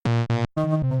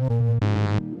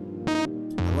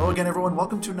again, everyone.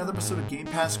 Welcome to another episode of Game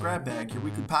Pass Grab Bag, your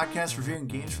weekly podcast reviewing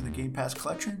games from the Game Pass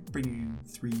collection, bringing you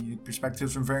three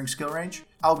perspectives from varying skill range.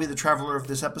 I'll be the traveler of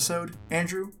this episode,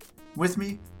 Andrew. With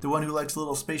me, the one who likes a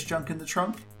little space junk in the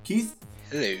trunk, Keith.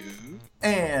 Hello.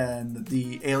 And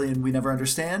the alien we never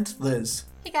understand, Liz.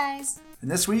 Hey guys. And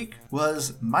this week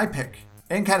was my pick,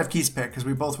 and kind of Keith's pick, because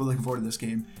we both were looking forward to this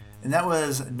game, and that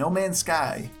was No Man's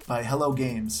Sky by Hello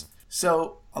Games.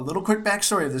 So, a little quick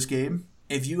backstory of this game.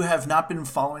 If you have not been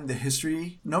following the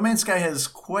history, No Man's Sky has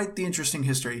quite the interesting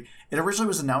history. It originally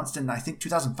was announced in, I think,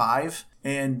 2005,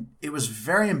 and it was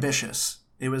very ambitious.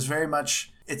 It was very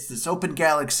much, it's this open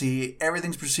galaxy,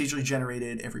 everything's procedurally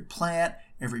generated, every plant,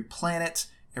 every planet,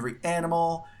 every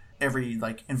animal, every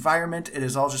environment, it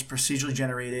is all just procedurally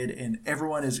generated, and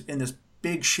everyone is in this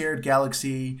big shared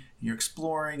galaxy, and you're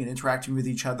exploring and interacting with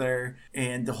each other,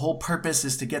 and the whole purpose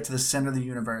is to get to the center of the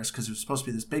universe, because it was supposed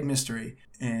to be this big mystery.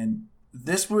 And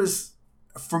this was,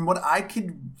 from what I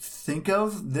could think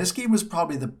of, this game was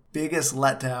probably the biggest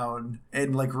letdown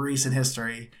in recent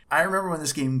history. I remember when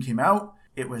this game came out,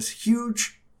 it was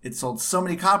huge. It sold so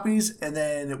many copies, and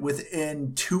then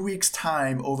within 2 weeks'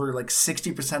 time, over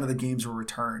 60% of the games were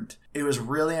returned. It was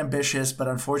really ambitious, but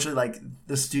unfortunately,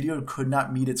 the studio could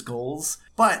not meet its goals.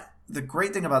 But the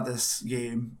great thing about this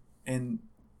game, and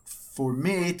for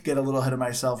me, to get a little ahead of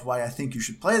myself, why I think you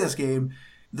should play this game,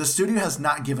 the studio has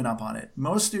not given up on it.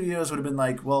 Most studios would have been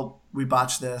like, well, we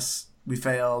botched this, we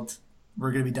failed, we're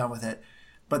going to be done with it.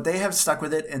 But they have stuck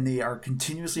with it, and they are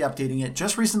continuously updating it.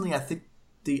 Just recently, I think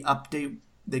the update,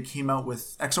 they came out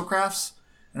with Exocrafts.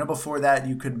 I know before that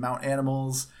you could mount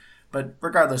animals. But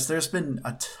regardless, there's been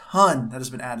a ton that has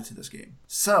been added to this game.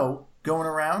 So, going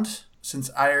around, since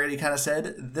I already kind of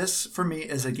said, this for me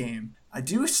is a game. I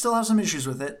do still have some issues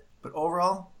with it, but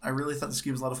overall, I really thought this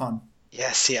game was a lot of fun.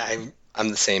 Yeah, see, I'm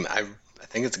the same. I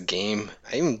think it's a game.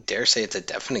 I even dare say it's a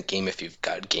definite game if you've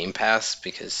got Game Pass,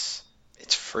 because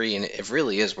it's free and it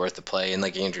really is worth the play. And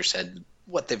like Andrew said,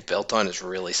 what they've built on is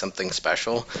really something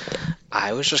special.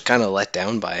 I was just kind of let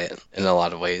down by it in a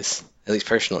lot of ways, at least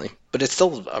personally. But it's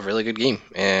still a really good game,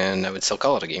 and I would still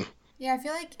call it a game. Yeah, I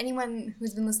feel like anyone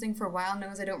who's been listening for a while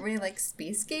knows I don't really like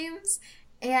space games.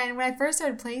 And when I first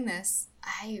started playing this,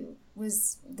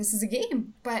 this is a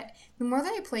game. But the more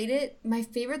that I played it, my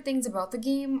favorite things about the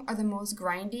game are the most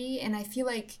grindy, and I feel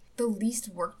like the least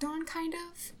worked on, kind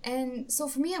of. And so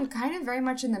for me, I'm kind of very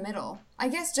much in the middle. I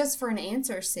guess just for an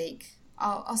answer's sake,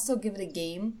 I'll still give it a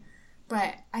game.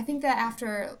 But I think that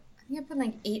after, I put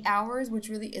 8 hours, which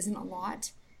really isn't a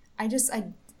lot, I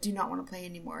do not want to play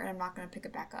anymore, and I'm not going to pick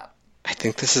it back up. I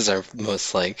think this is our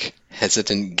most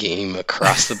hesitant game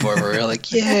across the board where we're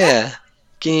like, yeah,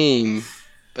 game,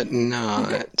 but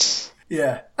not.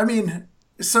 Yeah, I mean,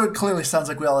 so it clearly sounds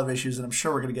like we all have issues, and I'm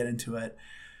sure we're going to get into it.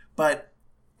 But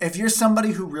if you're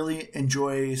somebody who really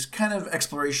enjoys kind of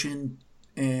exploration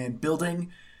and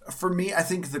building, for me, I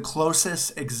think the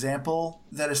closest example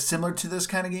that is similar to this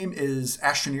kind of game is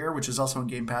Astroneer, which is also in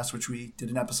Game Pass, which we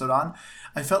did an episode on.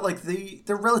 I felt like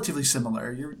they're relatively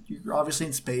similar. You're obviously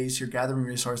in space, you're gathering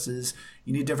resources,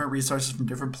 you need different resources from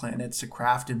different planets to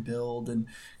craft and build and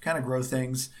kind of grow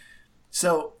things.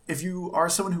 So if you are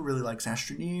someone who really likes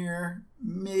Astroneer,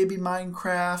 maybe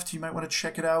Minecraft, you might want to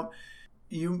check it out.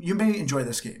 You may enjoy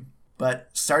this game. But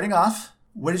starting off,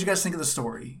 what did you guys think of the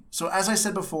story? So as I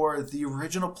said before, the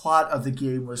original plot of the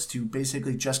game was to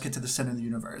basically just get to the center of the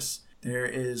universe. There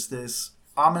is this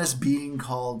ominous being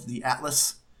called the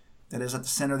Atlas that is at the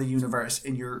center of the universe,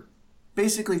 and you're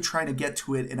basically trying to get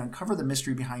to it and uncover the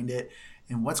mystery behind it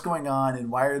and what's going on and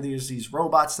why are there these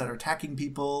robots that are attacking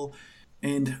people.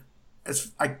 And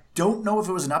I don't know if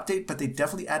it was an update, but they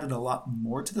definitely added a lot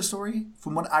more to the story.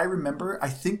 From what I remember, I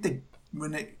think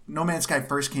when No Man's Sky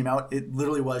first came out, it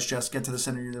literally was just get to the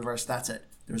center of the universe. That's it.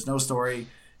 There's no story.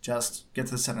 Just get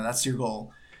to the center. That's your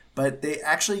goal. But they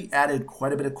actually added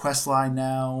quite a bit of quest line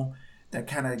now that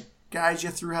kind of guides you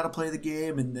through how to play the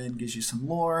game and then gives you some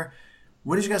lore.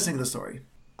 What did you guys think of the story?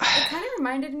 It kind of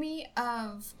reminded me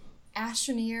of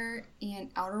Astroneer and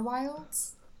Outer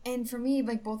Wilds. And for me,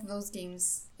 both of those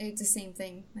games, it's the same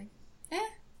thing.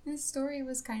 The story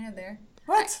was kind of there.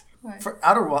 What? For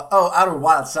Outer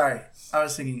Wilds, sorry. I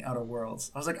was thinking Outer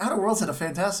Worlds. I was like, Outer Worlds had a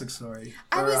fantastic story.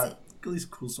 At least a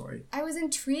cool story. I was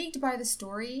intrigued by the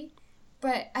story,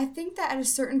 but I think that at a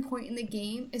certain point in the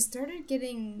game, it started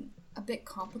getting a bit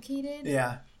complicated.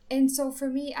 Yeah. And so for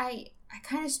me, I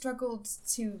kind of struggled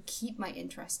to keep my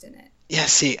interest in it. Yeah,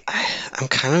 see, I'm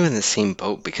kind of in the same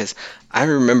boat because I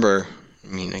remember,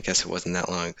 I guess it wasn't that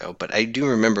long ago, but I do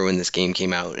remember when this game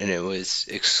came out and it was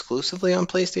exclusively on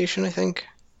PlayStation, I think,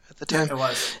 at the time. Yeah, it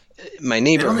was. My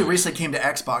neighbor... It only recently came to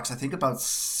Xbox, I think about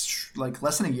like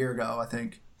less than a year ago, I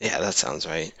think. Yeah, that sounds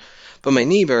right. But my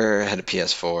neighbor had a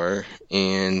PS4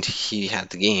 and he had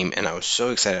the game, and I was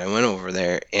so excited. I went over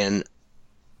there and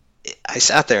I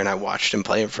sat there and I watched him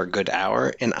play it for a good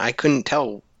hour, and I couldn't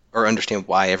tell or understand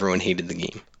why everyone hated the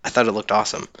game. I thought it looked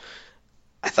awesome.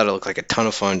 I thought it looked like a ton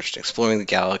of fun, just exploring the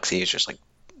galaxy, just like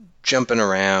jumping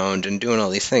around and doing all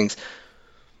these things.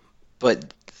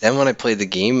 But then when I played the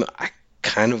game, I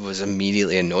kind of was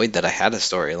immediately annoyed that I had a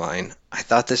storyline. I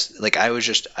thought this, like, I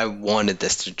wanted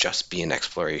this to just be an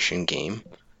exploration game.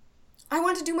 I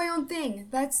want to do my own thing.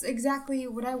 That's exactly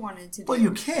what I wanted to do. Well,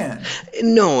 you can.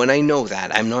 No, and I know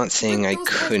that. I'm not saying But I those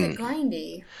parts couldn't. get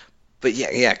grindy. But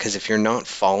yeah, because if you're not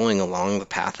following along the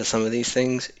path of some of these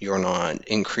things, you're not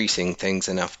increasing things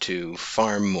enough to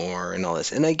farm more and all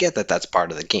this. And I get that that's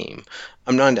part of the game.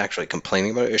 I'm not actually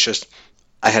complaining about it. It's just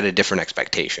I had a different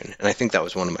expectation. And I think that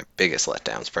was one of my biggest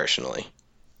letdowns personally.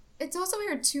 It's also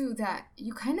weird, too, that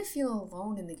you kind of feel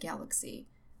alone in the galaxy.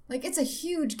 Like, it's a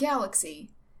huge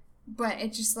galaxy, but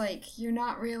it's just like, you're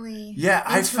not really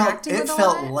interacting with it a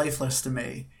felt lot. lifeless to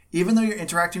me. Even though you're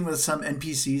interacting with some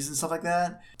NPCs and stuff like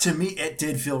that, to me it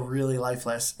did feel really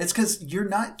lifeless. It's because you're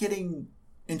not getting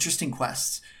interesting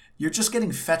quests. You're just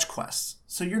getting fetch quests.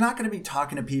 So you're not going to be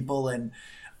talking to people and,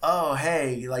 oh,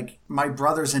 hey, like, my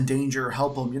brother's in danger,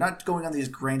 help him. You're not going on these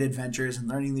grand adventures and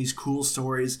learning these cool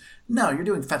stories. No, you're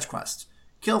doing fetch quests.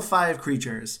 Kill 5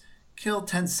 creatures. Kill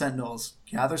 10 sentinels.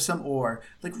 Gather some ore.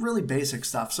 Like, really basic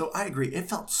stuff. So I agree. It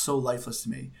felt so lifeless to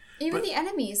me. Even the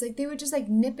enemies, like, they would just, like,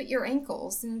 nip at your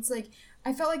ankles. And it's like,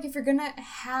 I felt like if you're gonna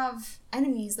have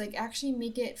enemies, like, actually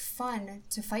make it fun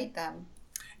to fight them.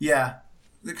 Yeah,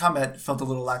 the combat felt a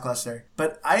little lackluster.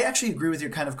 But I actually agree with your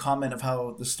kind of comment of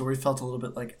how the story felt a little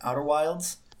bit like Outer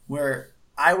Wilds, where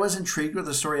I was intrigued with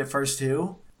the story at first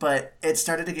too, but it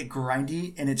started to get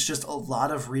grindy and it's just a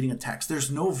lot of reading a text. There's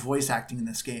no voice acting in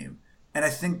this game. And I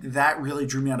think that really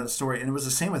drew me out of the story. And it was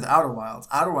the same with Outer Wilds.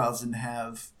 Outer Wilds didn't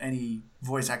have any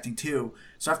voice acting too.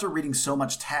 So after reading so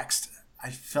much text, I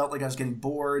felt like I was getting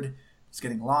bored, I was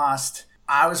getting lost.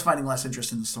 I was finding less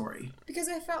interest in the story. Because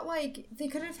I felt like they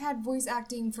could have had voice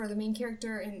acting for the main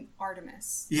character in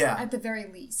Artemis. Yeah. At the very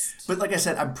least. But like I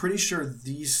said, I'm pretty sure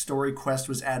the story quest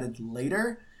was added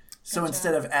later. So Gotcha.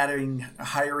 instead of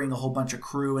hiring a whole bunch of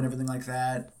crew and everything like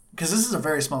that, because this is a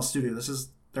very small studio. This is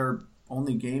their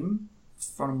only game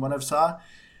from what I've saw.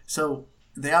 So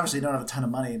they obviously don't have a ton of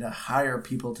money to hire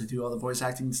people to do all the voice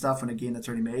acting and stuff in a game that's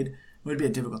already made. It would be a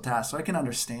difficult task. So I can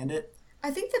understand it. I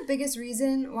think the biggest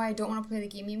reason why I don't want to play the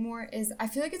game anymore is I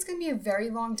feel like it's going to be a very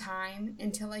long time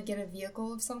until I get a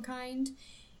vehicle of some kind.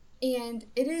 And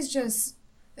it is just...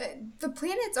 the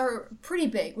planets are pretty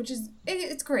big, which is...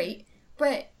 it's great.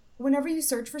 But whenever you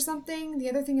search for something, the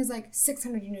other thing is like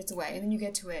 600 units away, and then you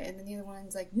get to it, and then the other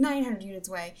one's like 900 units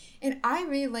away. And I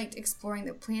really liked exploring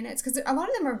the planets, because a lot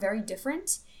of them are very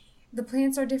different. The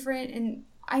planets are different, and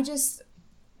I just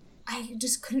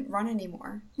couldn't run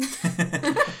anymore.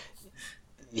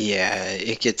 Yeah,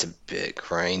 it gets a bit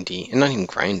grindy. And not even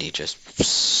grindy, just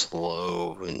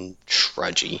slow and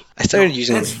trudgy. I started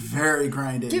using... It's very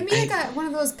grinding. Give me like one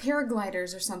of those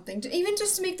paragliders or something, even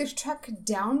just to make the truck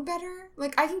down better.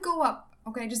 Like, I can go up.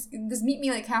 Okay, just meet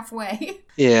me like halfway.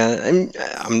 Yeah,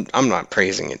 I'm not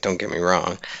praising it, don't get me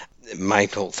wrong. My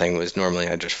whole thing was normally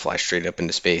I'd just fly straight up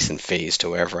into space and phase to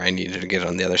wherever I needed to get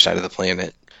on the other side of the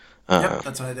planet. Yep,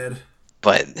 that's what I did.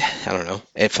 But, I don't know,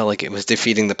 it felt like it was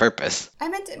defeating the purpose. I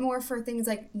meant it more for things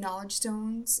like knowledge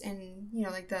stones and, you know,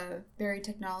 like the buried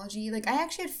technology. Like, I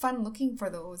actually had fun looking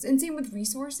for those. And same with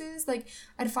resources. Like,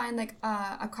 I'd find, like,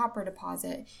 a copper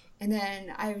deposit, and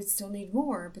then I would still need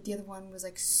more, but the other one was,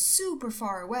 like, super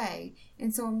far away.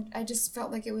 And so I just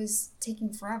felt like it was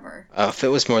taking forever. If it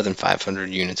was more than 500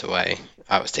 units away,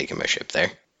 I was taking my ship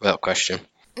there, without question.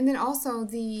 And then also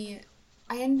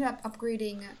I ended up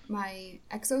upgrading my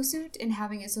exosuit and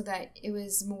having it so that it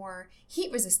was more heat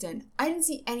resistant. I didn't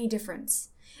see any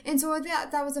difference. And so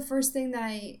that was the first thing that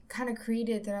I kind of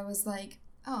created that I was like,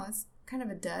 oh, it's kind of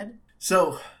a dud.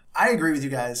 So I agree with you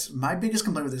guys. My biggest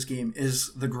complaint with this game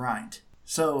is the grind.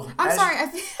 So I'm sorry, I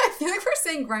feel like we're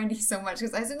saying grindy so much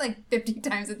because I said like 50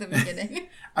 times at the beginning.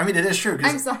 I mean, it is true.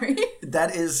 I'm sorry.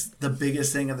 That is the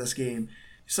biggest thing of this game.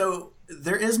 So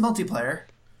there is multiplayer.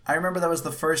 I remember that was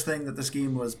the first thing that this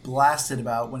game was blasted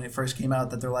about when it first came out,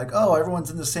 that they're like, oh,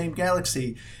 everyone's in the same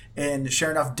galaxy. And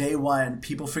sure enough, day one,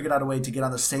 people figured out a way to get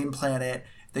on the same planet.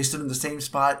 They stood in the same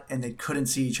spot and they couldn't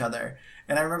see each other.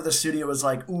 And I remember the studio was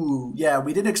like, ooh, yeah,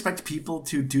 we didn't expect people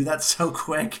to do that so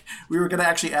quick. We were going to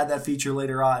actually add that feature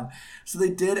later on. So they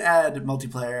did add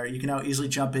multiplayer. You can now easily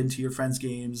jump into your friends'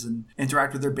 games and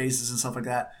interact with their bases and stuff like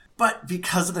that. But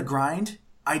because of the grind,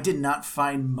 I did not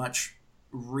find much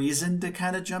reason to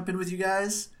kind of jump in with you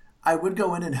guys. I would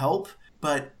go in and help,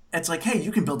 but it's like, hey,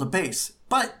 you can build a base,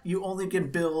 but you only can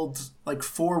build like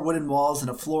 4 wooden walls and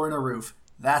a floor and a roof.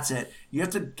 That's it. You have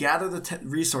to gather the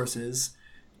resources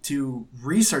to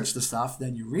research the stuff.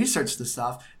 Then you research the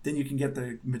stuff. Then you can get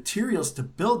the materials to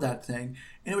build that thing.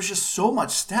 And it was just so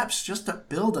much steps just to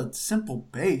build a simple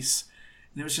base.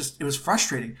 And it was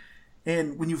frustrating.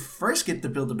 And when you first get to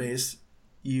build a base,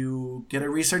 you get a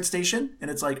research station and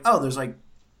it's like, oh, there's like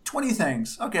 20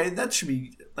 things. Okay, that should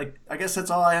be like, I guess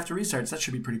that's all I have to research. That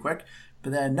should be pretty quick.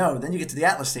 But then no, then you get to the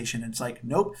Atlas station and it's like,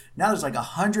 nope, now there's like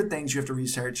 100 things you have to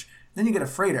research. Then you get a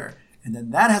freighter and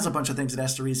then that has a bunch of things it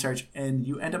has to research. And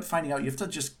you end up finding out you have to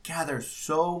just gather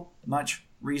so much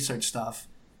research stuff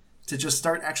to just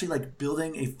start actually like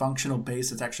building a functional base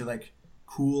that's actually like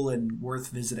cool and worth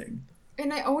visiting.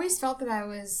 And I always felt that I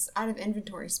was out of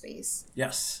inventory space.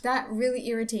 Yes. That really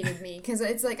irritated me because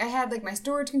it's like I had like my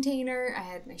storage container, I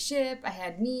had my ship, I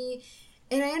had me.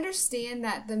 And I understand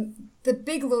that the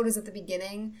big load is at the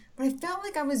beginning, but I felt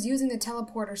like I was using the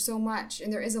teleporter so much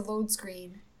and there is a load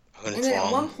screen. And then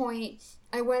at one point,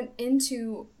 I went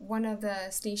into one of the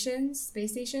space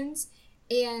stations,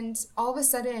 and all of a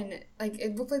sudden, like,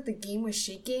 it looked like the game was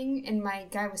shaking and my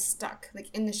guy was stuck. Like,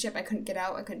 in the ship, I couldn't get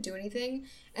out, I couldn't do anything.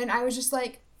 And I was just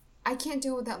like, I can't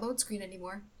deal with that load screen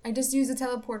anymore. I just used the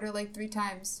teleporter like 3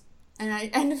 times. And I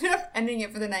ended up ending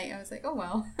it for the night. I was like, oh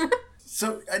well.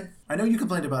 So, I know you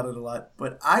complained about it a lot,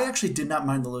 but I actually did not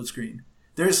mind the load screen.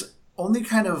 There's only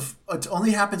it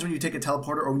only happens when you take a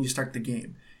teleporter or when you start the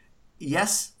game.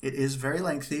 Yes, it is very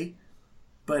lengthy,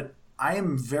 but I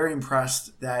am very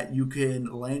impressed that you can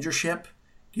land your ship,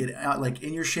 get out like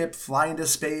in your ship, fly into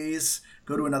space,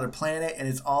 go to another planet, and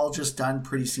it's all just done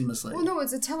pretty seamlessly. Well, no,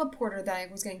 it's a teleporter that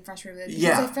I was getting frustrated with. Because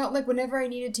yeah. I felt like whenever I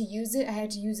needed to use it, I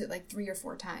had to use it like 3 or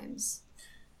 4 times.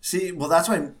 See, well, that's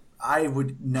why I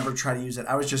would never try to use it.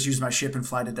 I would just use my ship and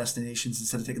fly to destinations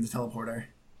instead of taking the teleporter.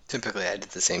 Typically, I did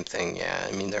the same thing, yeah.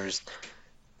 I mean,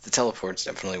 the teleports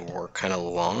definitely were kind of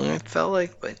long, it felt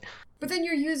like, but then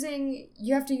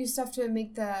you have to use stuff to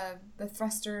make the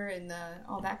thruster and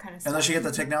all that kind of stuff. Unless you get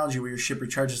the technology where your ship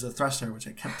recharges the thruster, which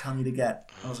I kept telling you to get.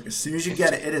 I was like, as soon as you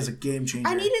get it, it is a game changer.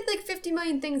 I needed like 50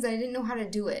 million things. I didn't know how to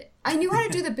do it. I knew how to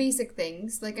do the basic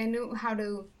things. Like I knew how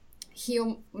to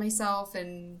heal myself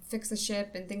and fix the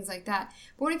ship and things like that.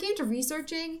 But when it came to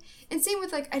researching, and same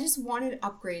with like, I just wanted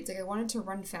upgrades. Like I wanted to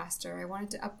run faster. I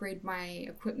wanted to upgrade my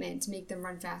equipment to make them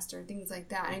run faster, things like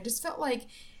that. And I just felt like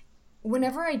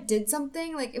whenever I did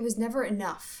something, like it was never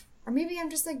enough. Or maybe I'm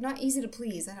just like not easy to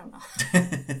please. I don't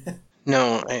know.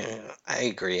 No, I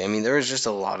agree. I mean, there was just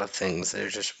a lot of things. There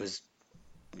just was,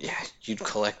 yeah, you'd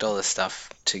collect all this stuff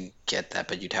to get that,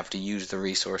 but you'd have to use the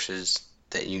resources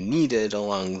that you needed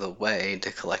along the way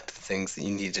to collect the things that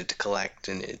you needed to collect.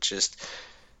 And it just,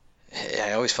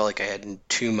 I always felt like I had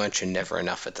too much and never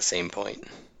enough at the same point.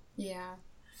 Yeah.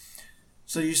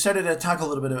 So you started to talk a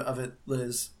little bit of it,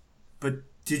 Liz, but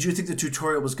did you think the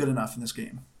tutorial was good enough in this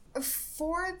game?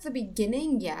 For the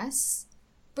beginning, yes.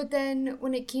 But then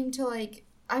when it came to like,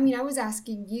 I mean, I was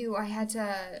asking you, I had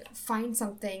to find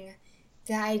something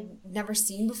that I'd never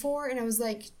seen before. And I was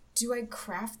like, do I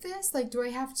craft this? Like, do I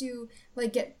have to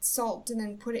like get salt and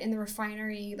then put it in the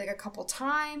refinery like a couple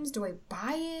times? Do I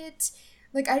buy it?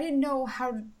 Like, I didn't know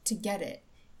how to get it.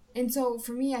 And so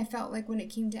for me, I felt like when it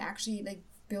came to actually like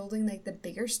building like the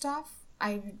bigger stuff,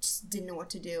 I just didn't know what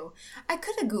to do. I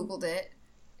could have Googled it.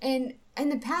 And in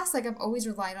the past, like I've always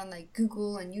relied on like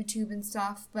Google and YouTube and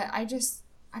stuff, but I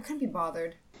couldn't be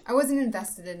bothered. I wasn't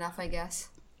invested enough, I guess.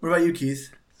 What about you, Keith?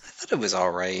 I thought it was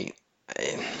all right.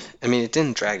 I mean, it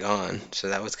didn't drag on, so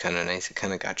that was kind of nice. It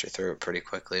kind of got you through it pretty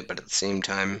quickly, but at the same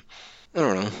time, I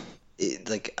don't know.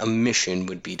 Like, a mission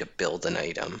would be to build an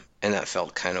item, and that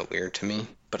felt kind of weird to me.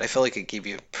 But I felt like it gave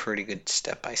you a pretty good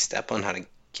step-by-step on how to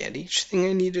get each thing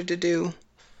I needed to do.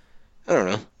 I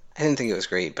don't know. I didn't think it was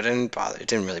great, but it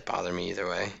didn't really bother me either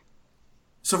way.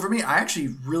 So for me, I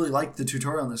actually really liked the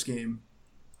tutorial in this game.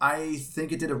 I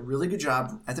think it did a really good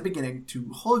job at the beginning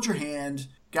to hold your hand,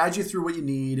 guide you through what you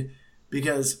need,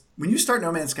 because when you start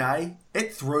No Man's Sky,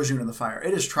 it throws you into the fire.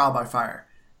 It is trial by fire.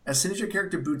 As soon as your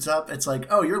character boots up, it's like,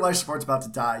 oh, your life support's about to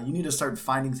die. You need to start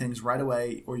finding things right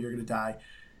away or you're going to die.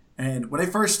 And when I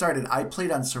first started, I played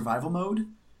on survival mode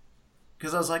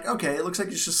because I was like, okay, it looks like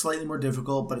it's just slightly more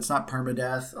difficult, but it's not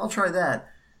permadeath. I'll try that.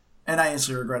 And I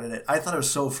instantly regretted it. I thought it was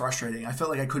so frustrating. I felt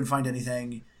like I couldn't find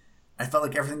anything. I felt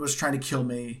like everything was trying to kill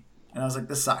me. And I was like,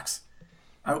 this sucks.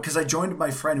 Because I joined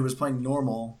my friend who was playing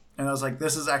normal. And I was like,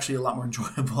 this is actually a lot more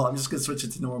enjoyable. I'm just going to switch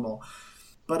it to normal.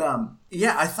 But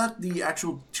yeah, I thought the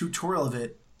actual tutorial of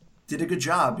it did a good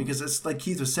job because it's like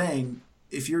Keith was saying,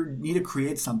 if you need to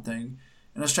create something,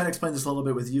 and I was trying to explain this a little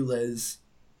bit with you, Liz,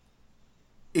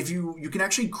 if you can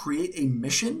actually create a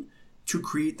mission to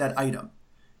create that item.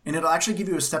 And it'll actually give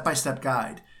you a step-by-step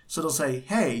guide. So it'll say,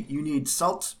 hey, you need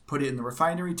salt, put it in the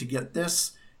refinery to get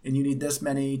this, and you need this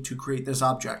many to create this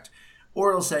object. Or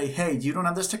it'll say, hey, you don't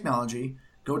have this technology,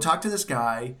 go talk to this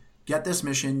guy, get this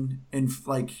mission, and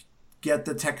like get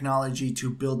the technology to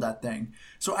build that thing.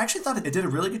 So I actually thought it did a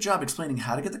really good job explaining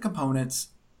how to get the components,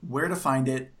 where to find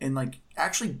it, and like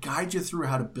actually guide you through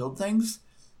how to build things.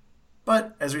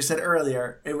 But as we said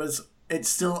earlier, it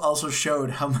still also showed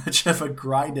how much of a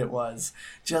grind it was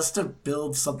just to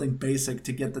build something basic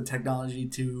to get the technology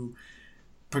to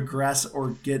progress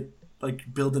or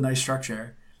build a nice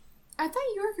structure. I thought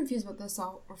you were confused about the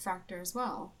salt factor as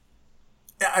well.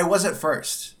 I was at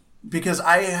first because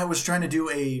I was trying to do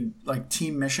a like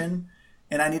team mission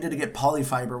and I needed to get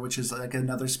polyfiber, which is like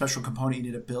another special component you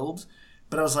need to build.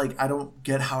 But I was like, I don't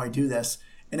get how I do this.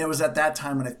 And it was at that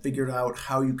time when I figured out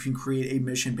how you can create a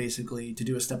mission basically to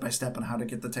do a step-by-step on how to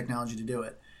get the technology to do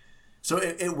it. So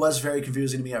it was very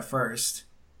confusing to me at first.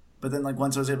 But then like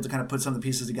once I was able to kind of put some of the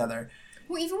pieces together.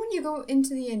 Well, even when you go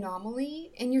into the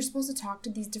anomaly and you're supposed to talk to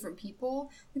these different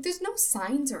people, like there's no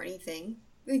signs or anything.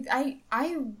 Like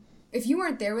if you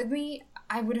weren't there with me,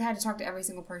 I would have had to talk to every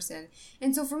single person.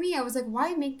 And so for me, I was like,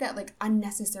 why make that like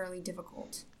unnecessarily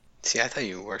difficult? See, I thought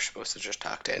you were supposed to just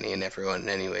talk to any and everyone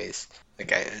anyways.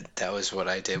 That was what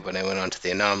I did when I went onto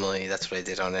the anomaly. That's what I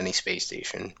did on any space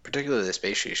station, particularly the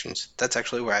space stations. That's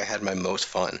actually where I had my most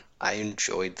fun. I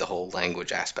enjoyed the whole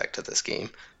language aspect of this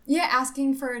game. Yeah,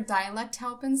 asking for dialect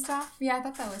help and stuff. Yeah, I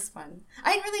thought that was fun.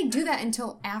 I didn't really do that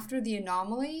until after the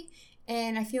anomaly,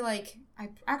 and I feel like I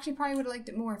actually probably would have liked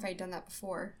it more if I had done that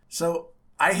before. So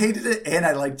I hated it and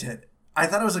I liked it. I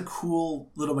thought it was a cool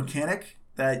little mechanic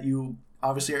that you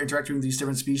obviously are interacting with these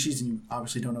different species and you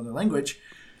obviously don't know their language.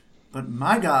 But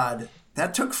my God,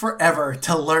 that took forever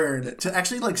to learn, to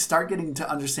actually like start getting to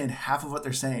understand half of what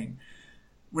they're saying.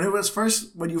 When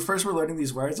you first were learning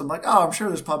these words, I'm like, oh, I'm sure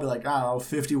there's probably like, I don't know,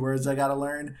 50 words I got to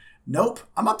learn. Nope.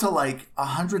 I'm up to like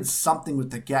 100 something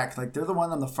with the Gek. Like they're the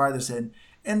one on the farthest end.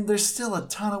 And there's still a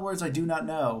ton of words I do not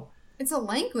know. It's a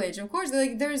language, of course.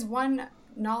 Like there's one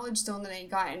knowledge stone that I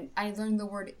got and I learned the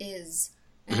word is.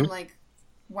 And I'm like,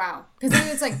 wow. Because then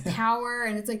it's like power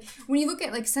and it's like when you look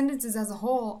at like sentences as a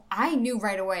whole, I knew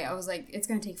right away. I was like, it's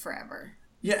going to take forever.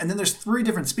 Yeah, and then there's 3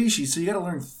 different species, so you got to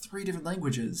learn 3 different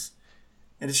languages.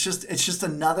 And it's just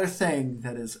another thing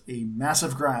that is a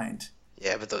massive grind.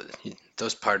 Yeah, but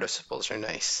those participles are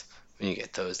nice. When you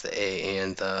get those, the A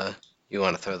and the, you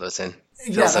want to throw those in.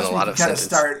 Yeah, that's when you kind of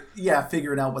start,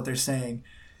 figuring out what they're saying.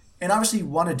 And obviously you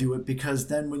want to do it because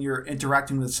then when you're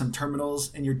interacting with some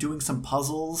terminals and you're doing some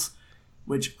puzzles,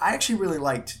 which I actually really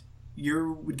liked,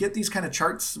 you would get these kind of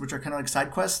charts, which are kind of like side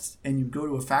quests, and you'd go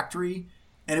to a factory,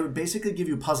 and it would basically give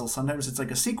you puzzles. Sometimes it's like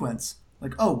a sequence,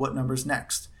 like, oh, what number's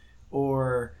next?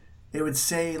 Or it would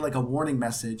say like a warning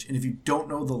message, and if you don't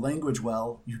know the language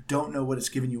well, you don't know what it's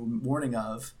giving you a warning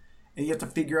of, and you have to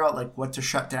figure out like what to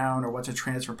shut down or what to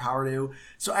transfer power to.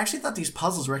 So I actually thought these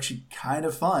puzzles were actually kind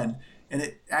of fun, and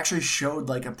it actually showed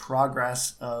like a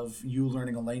progress of you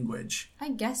learning a language.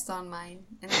 I guessed on mine,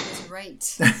 and I was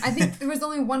right. I think there was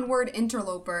only one word,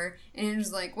 interloper, and it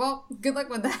was like, well, good luck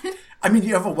with that. I mean,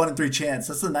 you have a 1 in 3 chance.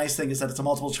 That's the nice thing is that it's a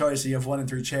multiple choice, so you have 1 in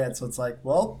 3 chance. So it's like,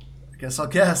 well, I guess I'll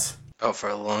guess. Oh, for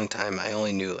a long time, I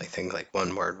only knew like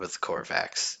one word with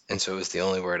Corvax, and so it was the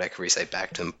only word I could recite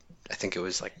back to them. I think it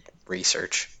was like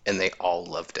research, and they all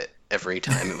loved it. Every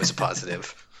time it was a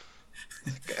positive.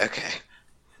 Okay.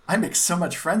 I make so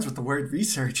much friends with the word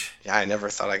research. Yeah, I never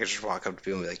thought I could just walk up to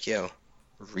people and be like, yo,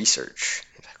 research.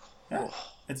 Like, oh.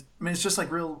 Yeah. It's just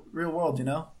like real world, you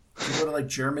know? If you go to like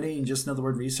Germany and just know the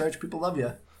word research, people love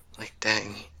you. Like,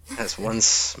 dang, that's one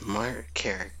smart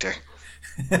character.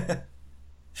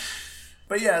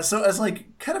 But yeah, so as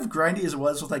like kind of grindy as it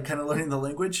was with like kind of learning the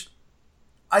language,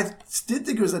 I did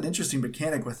think it was an interesting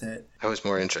mechanic with it. I was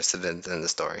more interested in the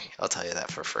story. I'll tell you that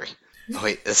for free. Oh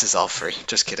wait, this is all free.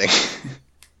 Just kidding.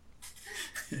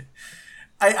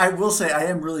 I will say I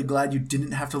am really glad you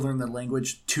didn't have to learn the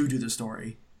language to do the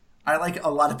story. I like a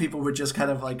lot of people would just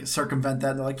kind of like circumvent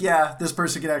that and they're like, yeah, this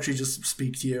person can actually just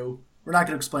speak to you. We're not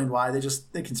going to explain why.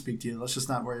 They can speak to you. Let's just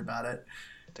not worry about it.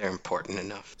 They're important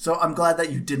enough. So I'm glad that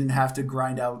you didn't have to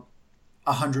grind out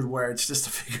 100 words just to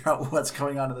figure out what's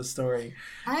going on in the story.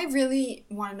 I really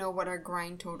want to know what our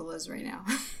grind total is right now.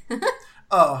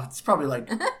 Oh, it's probably like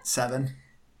 7.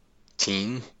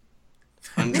 Teen?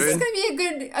 This is going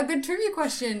to be a good trivia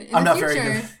question in I'm the not future.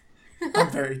 very good.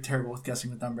 I'm very terrible with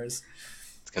guessing with numbers.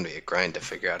 It's going to be a grind to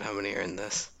figure out how many are in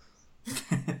this.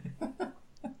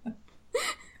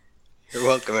 You're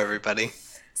welcome, everybody.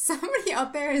 Somebody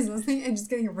out there is listening and just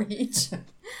getting rage.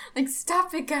 Like,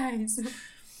 stop it, guys.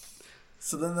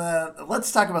 So then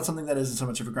let's talk about something that isn't so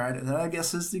much of a grind, and then I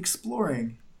guess is the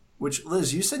exploring, which,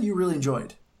 Liz, you said you really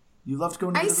enjoyed. You loved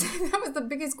going to I said that was the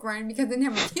biggest grind because I didn't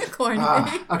have a vehicle or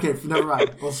anything. Okay, never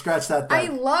mind. We'll scratch that then.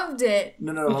 I loved it.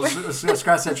 No. Let's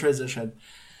scratch that transition.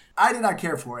 I did not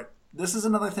care for it. This is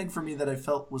another thing for me that I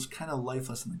felt was kind of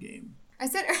lifeless in the game. I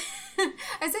said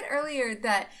earlier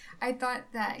that I thought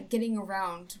that getting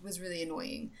around was really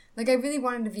annoying. Like, I really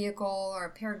wanted a vehicle or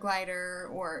a paraglider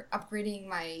or upgrading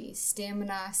my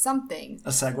stamina, something. A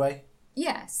Segway?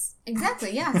 Yes,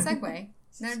 exactly. Yeah, Segway.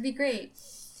 That would be great.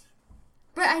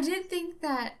 But I did think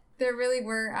that there really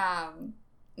were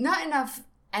not enough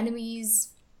enemies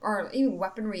or even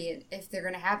weaponry if they're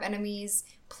going to have enemies,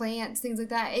 plants, things like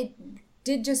that. It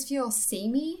did just feel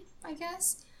samey, I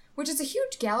guess, which is a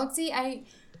huge galaxy. I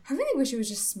really wish it was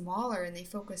just smaller and they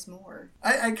focused more.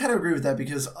 I kind of agree with that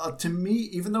because to me,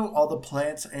 even though all the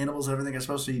plants, animals, and everything are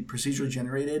supposed to be procedurally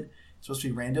generated, supposed to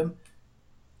be random,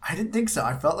 I didn't think so.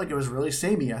 I felt like it was really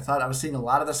samey. I thought I was seeing a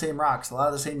lot of the same rocks, a lot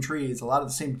of the same trees, a lot of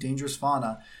the same dangerous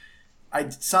fauna. I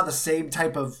saw the same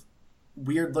type of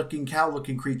weird-looking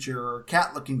cow-looking creature or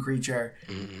cat-looking creature.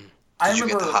 Mm-hmm. Did you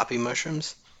get the hoppy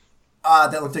mushrooms?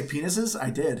 That looked like penises? I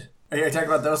did. Are you talking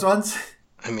about those ones?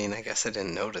 I mean, I guess I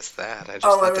didn't notice that. I just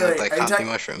thought they looked like hoppy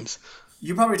mushrooms.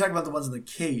 You're probably talking about the ones in the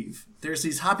cave. There's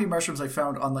these hoppy mushrooms I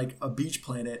found on like a beach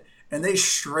planet, and they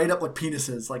straight up look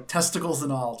penises, like testicles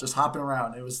and all, just hopping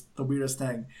around. It was the weirdest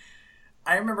thing.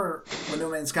 I remember when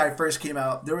No Man's Sky first came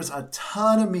out, there was a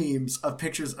ton of memes of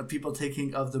pictures of people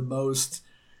taking of the most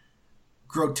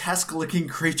grotesque-looking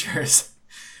creatures.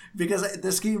 Because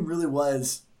this game really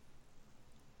was...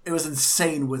 It was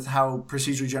insane with how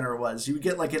procedurally generated it was. You would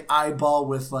get like an eyeball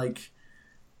with like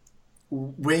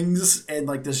wings and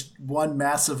like this one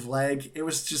massive leg. It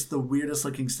was just the weirdest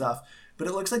looking stuff. But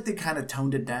it looks like they kind of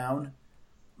toned it down,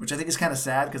 which I think is kind of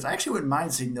sad because I actually wouldn't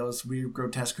mind seeing those weird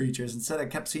grotesque creatures. Instead, I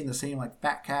kept seeing the same like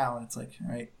fat cow, and it's like,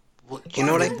 all right. Well,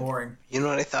 boring. You know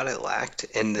what I thought it lacked,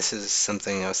 and this is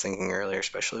something I was thinking earlier,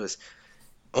 especially was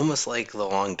almost like The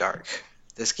Long Dark.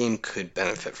 This game could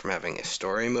benefit from having a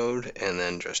story mode and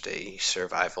then just a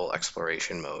survival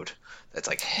exploration mode that's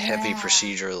like heavy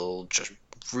procedural, just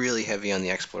really heavy on the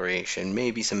exploration,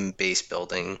 maybe some base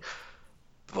building,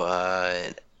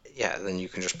 but yeah, then you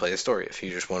can just play the story if you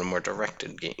just want a more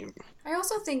directed game. I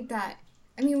also think that,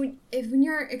 I mean, when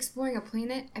you're exploring a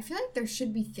planet, I feel like there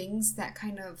should be things that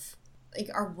kind of like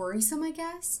are worrisome, I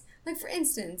guess. Like, for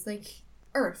instance, like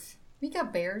Earth. We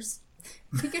got bears.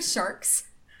 We got sharks.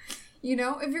 You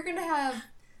know, if you're going to have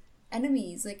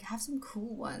enemies, like, have some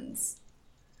cool ones.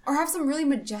 Or have some really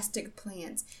majestic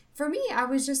plants. For me, I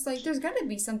was just like, there's got to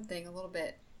be something a little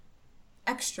bit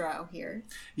extra out here.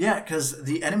 Yeah, because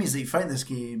the enemies that you fight in this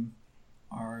game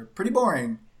are pretty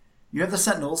boring. You have the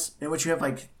Sentinels, in which you have,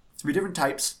 like, 3 different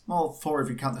types. Well, 4 if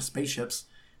you count the spaceships.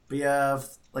 But you have,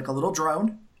 like, a little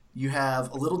drone. You have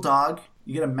a little dog.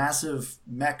 You get a massive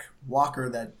mech walker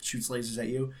that shoots lasers at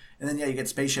you. And then, yeah, you get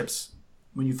spaceships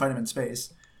when you fight them in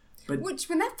space. But which,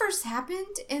 when that first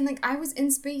happened, and like I was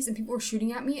in space and people were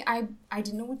shooting at me, I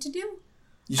didn't know what to do.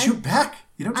 You shoot back.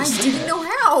 You don't just I didn't know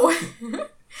how.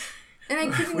 And I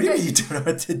couldn't. What do you mean you don't know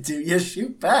what to do? You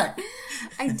shoot back.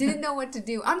 I didn't know what to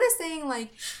do. I'm just saying, like,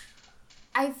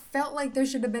 I felt like there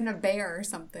should have been a bear or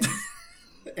something.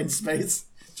 In space?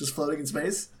 Just floating in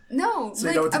space? No, so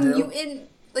like you know what to a do? mutant,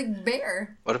 like,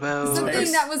 bear. What about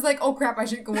something that was like, oh crap, I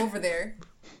shouldn't go over there.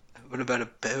 What about a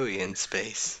Bowie in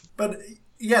space? But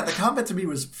yeah, the combat to me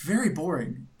was very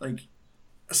boring. Like,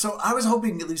 so I was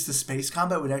hoping at least the space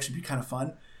combat would actually be kind of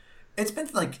fun. It's been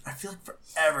like, I feel like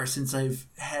forever since I've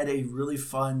had a really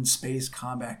fun space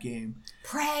combat game.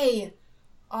 Prey!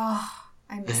 Oh,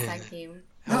 I missed that game.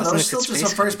 No, that was still just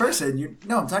a first person.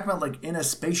 No, I'm talking about like in a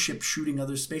spaceship shooting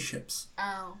other spaceships.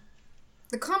 Oh.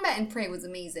 The combat in Prey was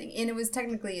amazing, and it was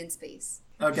technically in space.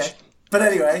 Okay. But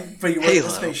anyway, but you were in the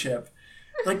spaceship.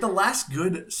 Like, the last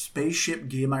good spaceship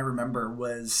game I remember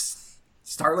was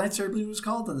Starlancer, I believe it was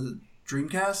called, on the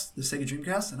Dreamcast, the Sega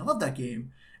Dreamcast, and I love that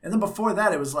game. And then before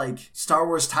that, it was like Star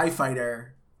Wars TIE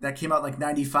Fighter that came out like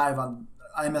 95 on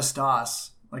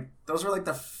MS-DOS. Like, those were like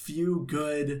the few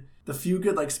good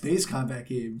like space combat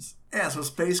games. Yeah, so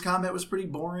space combat was pretty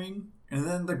boring, and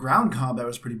then the ground combat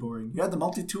was pretty boring. You had the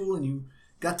multi-tool, and you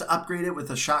got to upgrade it with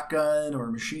a shotgun or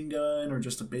a machine gun or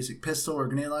just a basic pistol or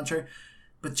grenade launcher.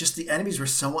 But just the enemies were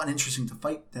so uninteresting to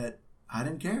fight that I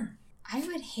didn't care. I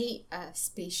would hate a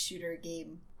space shooter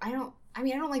game. I don't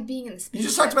like being in the space. You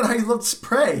just talked about how you loved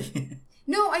Prey.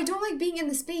 No, I don't like being in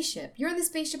the spaceship. You're in the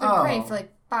spaceship and prey for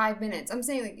like 5 minutes. I'm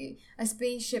saying like a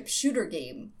spaceship shooter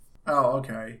game. Oh,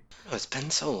 okay. Oh, it's been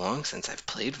so long since I've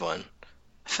played one.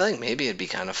 I feel like maybe it'd be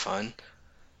kind of fun.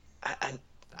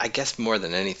 I guess more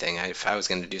than anything, if I was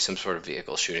going to do some sort of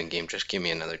vehicle shooting game, just give me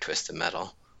another Twisted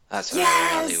Metal. That's what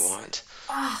I really want.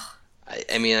 Oh.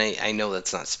 I mean, I know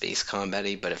that's not space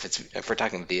combat-y, but if we're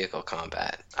talking vehicle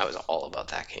combat, I was all about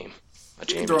that game.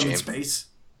 You can throw them in space.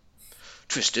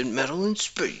 Twisted Metal in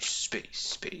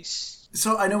space.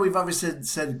 So I know we've obviously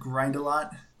said grind a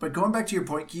lot, but going back to your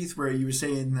point, Keith, where you were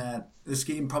saying that this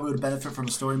game probably would benefit from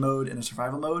a story mode and a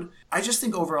survival mode, I just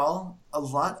think overall, a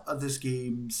lot of this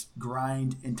game's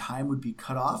grind and time would be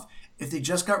cut off if they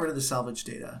just got rid of the salvage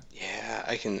data. Yeah,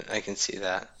 I can see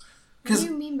that. What do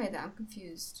you mean by that? I'm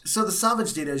confused. So the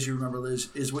salvage data, as you remember, Liz,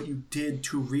 is what you did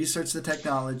to research the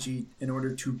technology in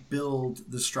order to build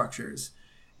the structures.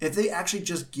 If they actually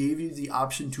just gave you the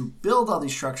option to build all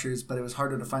these structures, but it was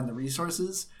harder to find the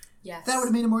resources, yes, that would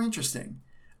have made it more interesting.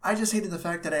 I just hated the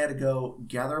fact that I had to go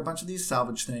gather a bunch of these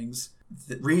salvage things,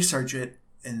 research it,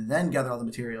 and then gather all the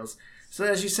materials. So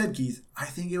as you said, Keith, I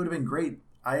think it would have been great.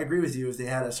 I agree with you if they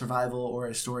had a survival or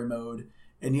a story mode.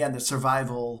 And yeah, the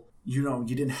survival, you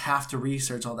didn't have to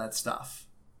research all that stuff.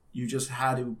 You just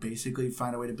had to basically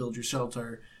find a way to build your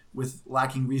shelter with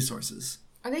lacking resources.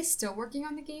 Are they still working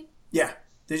on the game? Yeah.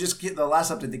 They just the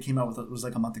last update they came out with was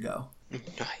like a month ago.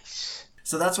 Nice.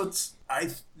 So that's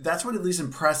what at least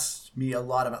impressed me a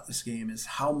lot about this game is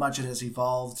how much it has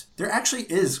evolved. There actually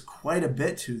is quite a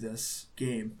bit to this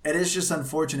game. It is just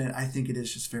unfortunate. I think it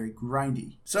is just very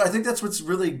grindy. So I think that's what's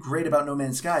really great about No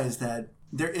Man's Sky is that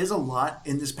there is a lot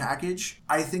in this package.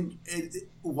 I think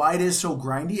why it is so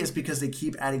grindy is because they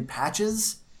keep adding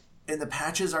patches, and the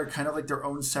patches are kind of like their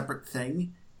own separate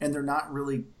thing, and they're not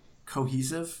really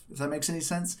cohesive, if that makes any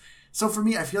sense. So for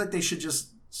me, I feel like they should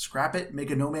just scrap it, make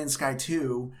a No Man's Sky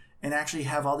 2, and actually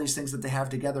have all these things that they have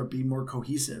together be more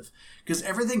cohesive. Because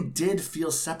everything did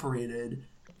feel separated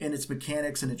in its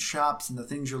mechanics and its shops and the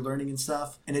things you're learning and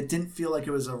stuff, and it didn't feel like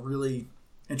it was a really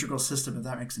integral system, if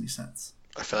that makes any sense.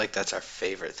 I feel like that's our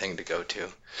favorite thing to go to.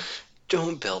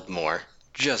 Don't build more.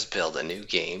 Just build a new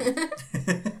game.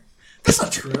 That's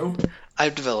not true.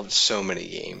 I've developed so many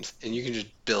games, and you can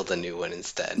just build a new one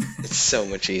instead. It's so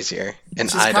much easier, and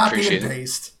just I'd copy appreciate and it.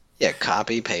 Paste. Yeah,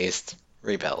 copy, paste,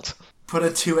 rebuild. Put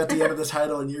a 2 at the end of the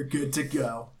title, and you're good to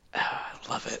go. I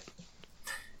love it.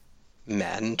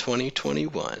 Madden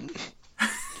 2021.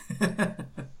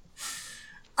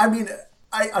 I mean,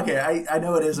 I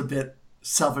know it is a bit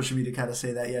selfish of me to kind of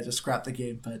say that, yeah, just scrap the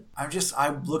game, but I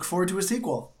look forward to a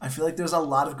sequel. I feel like there's a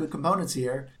lot of good components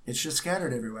here. It's just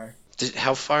scattered everywhere.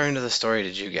 How far into the story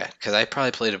did you get? Because I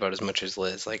probably played about as much as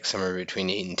Liz, like somewhere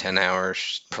between 8 and 10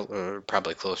 hours,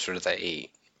 probably closer to that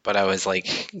 8. But I was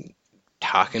like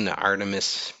talking to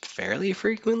Artemis fairly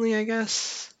frequently, I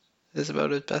guess, is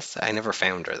about as best. I never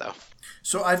found her, though.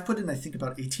 So I've put in, I think,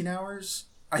 about 18 hours.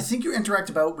 I think you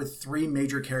interact about with 3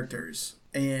 major characters,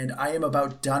 and I am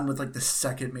about done with like the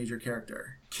second major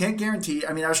character. Can't guarantee.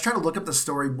 I mean, I was trying to look up the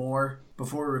story more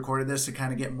before we recorded this to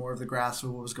kind of get more of the grasp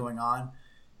of what was going on.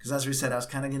 Because as we said, I was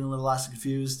kind of getting a little lost and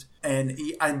confused. And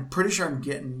I'm pretty sure I'm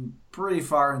getting pretty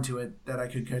far into it that I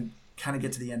could kind of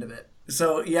get to the end of it.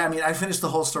 So, yeah, I mean, I finished the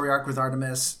whole story arc with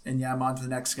Artemis. And, yeah, I'm on to the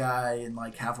next guy and,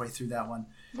 like, halfway through that one.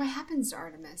 What happens to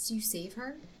Artemis? Do you save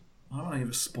her? I don't want to give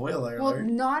a spoiler alert. Well,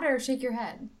 nod or shake your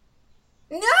head.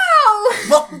 No!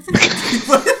 Well,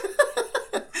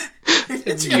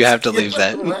 you have to leave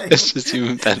that. It's just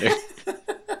even better.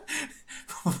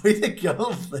 Way to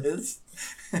go, Liz.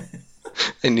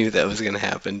 I knew that was going to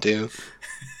happen, too.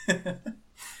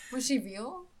 Was she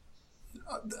real?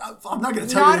 I'm not going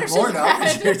to tell you anymore now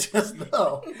because you're just,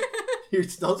 no. You're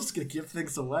still just going to give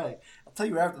things away. I'll tell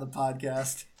you after the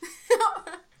podcast.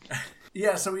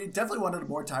 Yeah, so we definitely wanted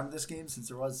more time in this game since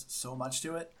there was so much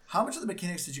to it. How much of the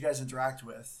mechanics did you guys interact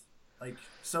with? Like,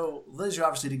 so Liz, you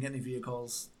obviously didn't get any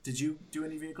vehicles. Did you do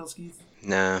any vehicles, Keith?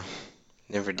 No,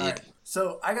 never did. Right.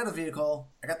 So I got a vehicle.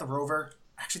 I got the Rover.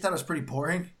 I actually thought it was pretty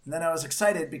boring. And then I was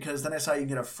excited because then I saw you can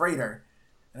get a freighter.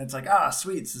 And it's like,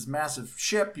 sweet, it's this massive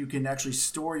ship. You can actually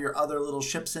store your other little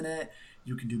ships in it.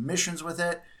 You can do missions with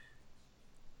it.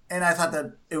 And I thought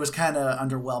that it was kind of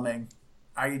underwhelming.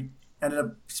 I ended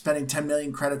up spending 10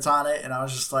 million credits on it, and I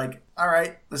was just like, all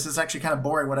right, this is actually kind of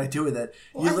boring what I do with it.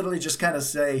 Well, you literally just kind of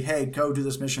say, hey, go do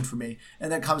this mission for me,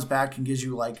 and then comes back and gives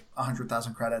you like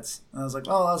 100,000 credits. And I was like,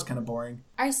 oh, that was kind of boring.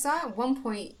 I saw at one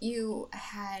point you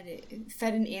had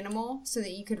fed an animal so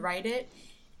that you could ride it,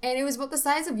 and it was about the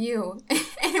size of you,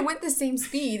 and it went the same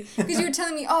speed because you were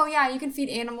telling me, oh yeah, you can feed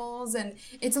animals and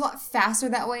it's a lot faster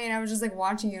that way, and I was just like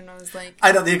watching you and I was like,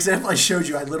 I know the example I showed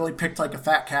you, I literally picked like a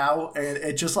fat cow and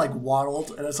it just like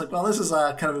waddled, and I was like, well, this is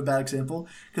kind of a bad example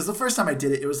because the first time I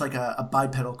did it, it was like a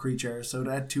bipedal creature, so it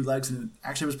had 2 legs and it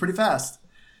actually was pretty fast.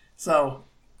 So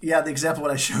yeah, the example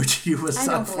what I showed you was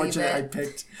unfortunate. I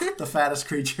picked the fattest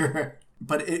creature,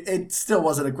 but it still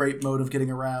wasn't a great mode of getting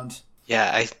around. Yeah,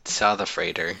 I saw the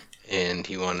freighter, and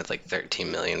he wanted like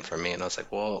 13 million from me, and I was like,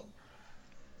 well,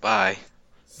 bye.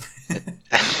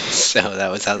 So that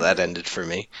was how that ended for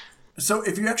me. So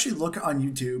if you actually look on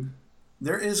YouTube,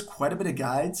 there is quite a bit of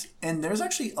guides, and there's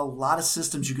actually a lot of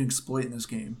systems you can exploit in this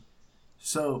game.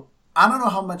 So I don't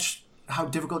know how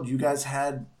difficult you guys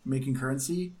had making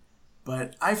currency,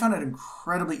 but I found it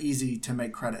incredibly easy to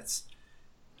make credits.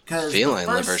 Feline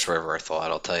livers were worth a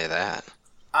lot, I'll tell you that.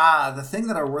 The thing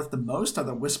that are worth the most are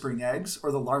the Whispering Eggs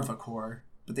or the Larva Core,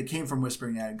 but they came from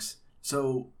Whispering Eggs.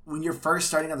 So when you're first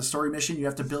starting on the story mission, you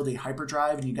have to build a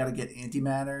hyperdrive, and you got to get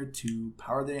antimatter to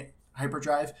power the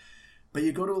hyperdrive. But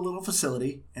you go to a little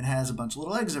facility and it has a bunch of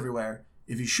little eggs everywhere.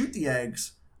 If you shoot the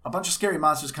eggs, a bunch of scary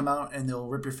monsters come out and they'll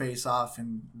rip your face off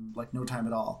in like no time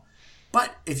at all.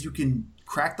 But if you can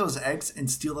crack those eggs and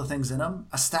steal the things in them,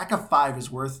 a stack of 5 is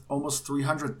worth almost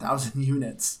 300,000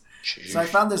 units. Jeez. So I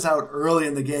found this out early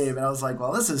in the game, and I was like,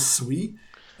 well, this is sweet.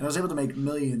 And I was able to make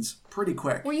millions pretty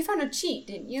quick. Well, you found a cheat,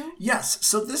 didn't you? Yes.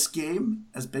 So this game,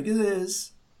 as big as it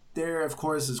is, there, of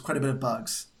course, is quite a bit of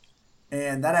bugs.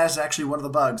 And that is actually one of the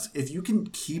bugs. If you can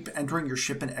keep entering your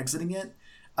ship and exiting it,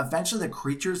 eventually the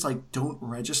creatures like don't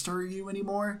register you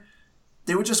anymore.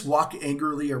 They would just walk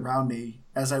angrily around me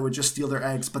as I would just steal their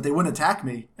eggs, but they wouldn't attack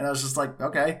me. And I was just like,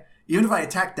 okay. Even if I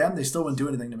attacked them, they still wouldn't do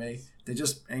anything to me. They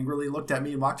just angrily looked at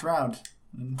me and walked around.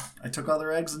 And I took all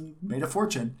their eggs and made a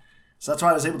fortune. So that's why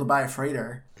I was able to buy a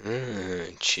freighter.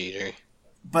 Cheater.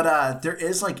 But there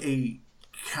is like a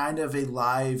kind of a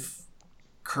live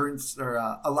currency or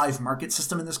a live market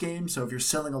system in this game. So if you're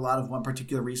selling a lot of one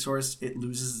particular resource, it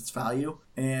loses its value.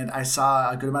 And I saw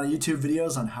a good amount of YouTube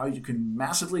videos on how you can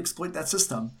massively exploit that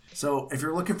system. So if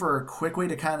you're looking for a quick way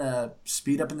to kind of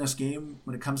speed up in this game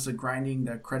when it comes to grinding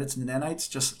the credits and the nanites,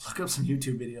 just look up some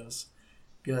YouTube videos.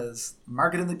 Because the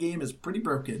market in the game is pretty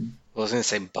broken. Well, I was going to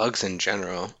say bugs in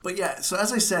general. But yeah, so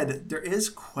as I said, there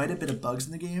is quite a bit of bugs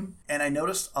in the game. And I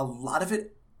noticed a lot of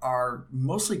it are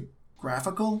mostly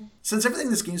graphical. Since everything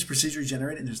in this game is procedurally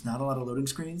generated and there's not a lot of loading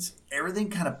screens, everything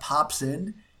kind of pops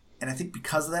in. And I think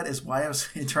because of that is why I was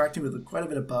interacting with quite a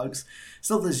bit of bugs.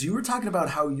 So Liz, you were talking about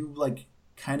how you like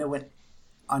kind of went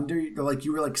under, or like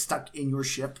you were like stuck in your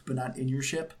ship but not in your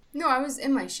ship. No, I was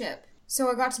in my ship. So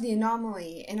I got to the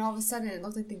anomaly and all of a sudden it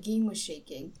looked like the game was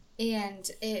shaking. And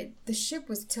the ship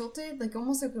was tilted, like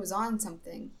almost like it was on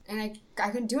something. And I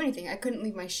couldn't do anything. I couldn't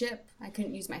leave my ship. I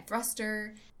couldn't use my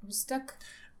thruster. I was stuck.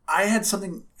 I had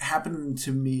something happen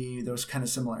to me that was kind of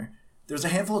similar. There's a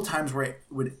handful of times where I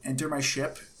would enter my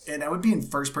ship, and I would be in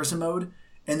first-person mode,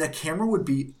 and the camera would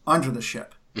be under the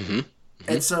ship. Mm-hmm.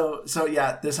 Mm-hmm. And so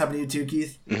yeah, this happened to you too,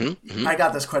 Keith? Mm-hmm. Mm-hmm. I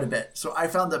got this quite a bit. So I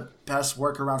found the best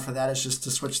workaround for that is just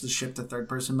to switch the ship to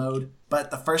third-person mode.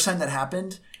 But the first time that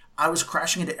happened, I was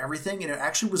crashing into everything, and it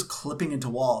actually was clipping into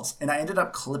walls. And I ended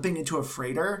up clipping into a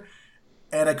freighter,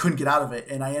 and I couldn't get out of it,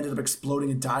 and I ended up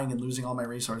exploding and dying and losing all my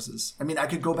resources. I mean, I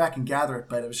could go back and gather it,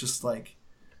 but it was just like,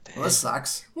 well, this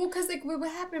sucks. Well, because like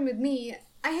what happened with me,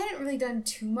 I hadn't really done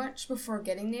too much before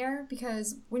getting there,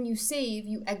 because when you save,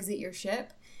 you exit your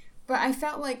ship. But I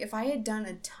felt like if I had done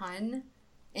a ton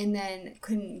and then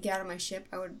couldn't get out of my ship,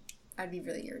 I'd be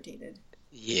really irritated.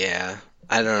 Yeah,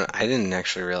 I didn't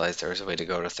actually realize there was a way to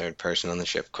go to third person on the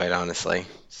ship, quite honestly.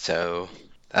 So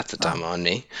that's a dumb on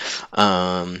me.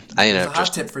 I ended up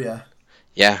hot tip for you.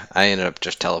 Yeah, I ended up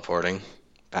just teleporting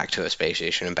back to a space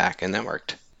station and back, and that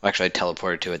worked. Well, actually, I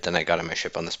teleported to it, then I got on my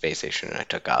ship on the space station, and I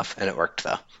took off, and it worked,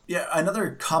 though. Yeah,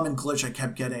 another common glitch I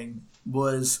kept getting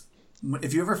was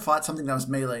if you ever fought something that was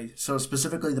melee, so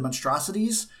specifically the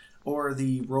monstrosities or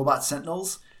the robot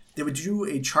sentinels, they would do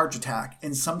a charge attack,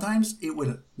 and sometimes it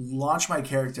would launch my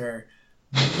character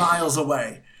miles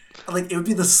away. Like, it would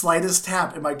be the slightest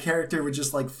tap, and my character would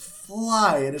just, like,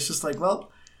 fly, and it's just like,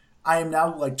 well, I am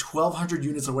now, like, 1,200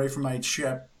 units away from my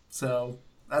ship, so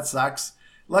that sucks.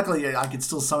 Luckily, I could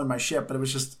still summon my ship, but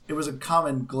it was a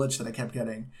common glitch that I kept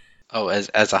getting. Oh, as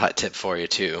a hot tip for you,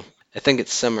 too. I think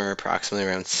it's somewhere approximately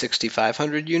around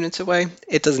 6,500 units away.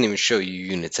 It doesn't even show you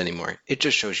units anymore. It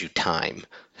just shows you time.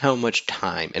 How much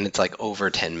time, and it's like over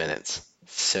 10 minutes.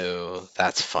 So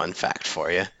that's a fun fact for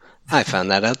you. I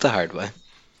found that out the hard way.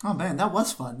 Oh man, that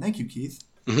was fun. Thank you, Keith.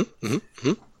 Mm-hmm, mm-hmm,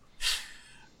 mm-hmm.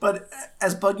 But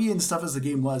as buggy and stuff as the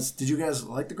game was, did you guys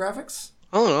like the graphics?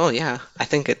 Oh no, yeah. I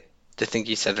think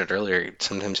you said it earlier. It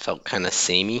sometimes felt kind of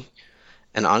samey,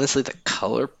 and honestly, the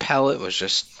color palette was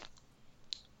just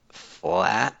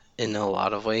flat in a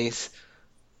lot of ways.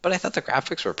 But I thought the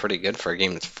graphics were pretty good for a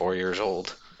game that's 4 years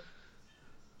old.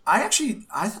 I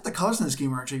thought the colors in this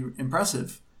game were actually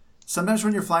impressive. Sometimes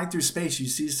when you're flying through space, you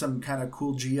see some kind of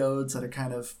cool geodes that are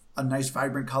kind of a nice,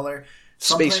 vibrant color.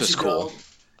 Space was cool.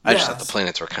 I just thought the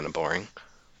planets were kind of boring.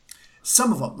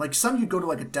 Some of them, like some you go to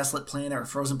like a desolate planet or a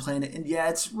frozen planet, and yeah,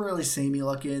 it's really samey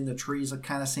looking. The trees look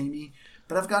kind of samey.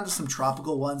 But I've gone to some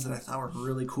tropical ones that I thought were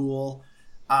really cool.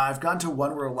 I've gone to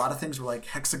one where a lot of things were like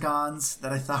hexagons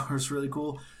that I thought was really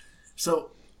cool.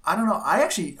 So I don't know. I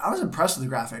was impressed with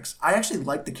the graphics. I actually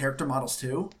liked the character models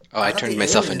too. Oh, I turned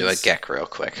myself into a Gek real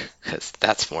quick because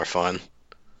that's more fun.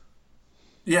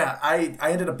 Yeah, I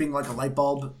ended up being like a light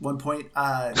bulb at one point.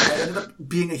 I ended up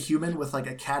being a human with like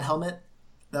a cat helmet.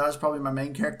 That was probably my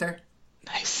main character.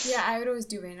 Nice. Yeah, I would always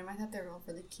do random. I thought they were all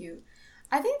really cute.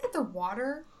 I think that the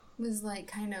water was like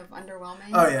kind of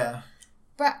underwhelming. Oh yeah.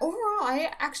 But overall,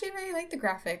 I actually really like the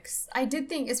graphics. I did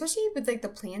think, especially with like the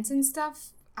plants and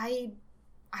stuff, I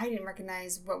didn't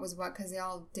recognize what was what because they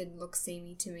all did look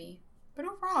samey to me. But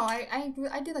overall, I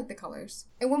did like the colors.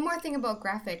 And one more thing about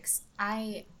graphics,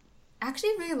 I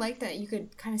actually really like that you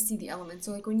could kind of see the elements.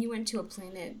 So like when you went to a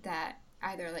planet that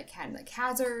either like had like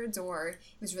hazards or it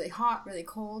was really hot, really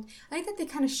cold, I think that they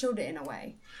kind of showed it in a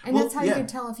way. And that's how you could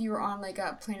tell if you were on like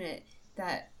a planet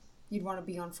that you'd want to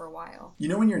be on for a while. You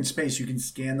know, when you're in space, you can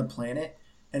scan the planet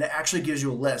and it actually gives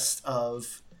you a list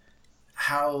of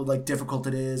how like difficult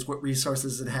it is, what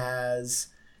resources it has,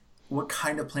 what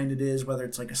kind of planet it is, whether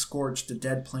it's like a scorched, a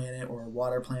dead planet, or a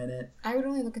water planet. I would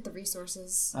only look at the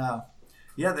resources.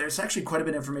 Yeah, there's actually quite a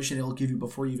bit of information it'll give you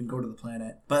before you even go to the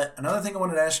planet. But another thing I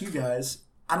wanted to ask you guys,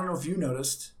 I don't know if you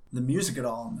noticed the music at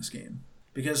all in this game.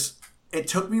 Because it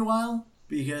took me a while,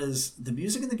 because the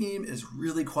music in the game is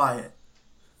really quiet.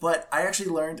 But I actually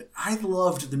learned, I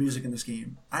loved the music in this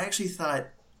game. I actually thought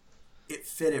it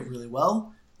fit it really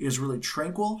well. It was really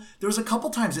tranquil. There was a couple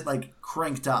times it like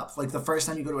cranked up. Like the first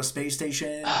time you go to a space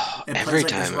station, it plays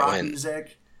like this rock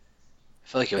music. I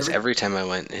feel like it was every time I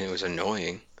went and it was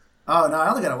annoying. Oh, no, I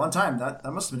only got it one time. That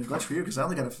must have been a glitch for you because I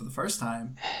only got it for the first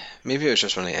time. Maybe it was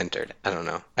just when I entered. I don't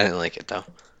know. I didn't like it, though.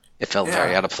 It felt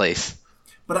very out of place.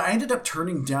 But I ended up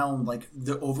turning down like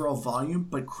the overall volume,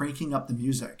 but cranking up the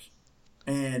music.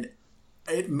 And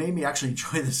it made me actually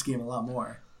enjoy this game a lot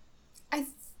more. I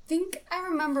think I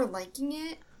remember liking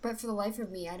it, but for the life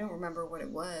of me, I don't remember what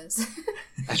it was.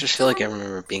 I just feel like I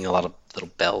remember being a lot of little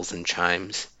bells and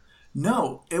chimes.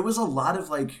 No, it was a lot of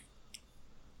like...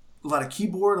 a lot of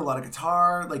keyboard, a lot of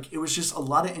guitar. Like, it was just a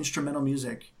lot of instrumental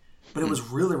music. But it was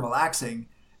really relaxing.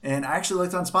 And I actually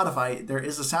looked on Spotify. There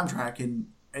is a soundtrack, and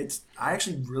I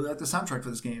actually really like the soundtrack for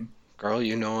this game. Girl,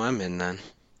 you know I'm in then.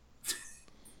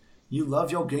 You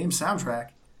love your game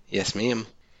soundtrack. Yes, ma'am.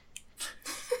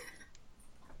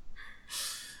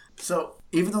 So,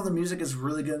 even though the music is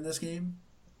really good in this game,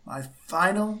 my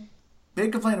final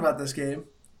big complaint about this game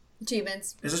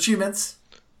Achievements. is achievements.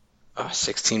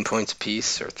 16 points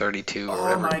apiece or 32 or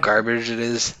whatever garbage it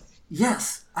is.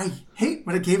 Yes, I hate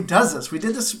when a game does this. We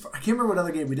did this, I can't remember what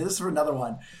other game, we did this for another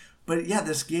one. But yeah,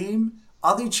 this game,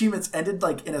 all the achievements ended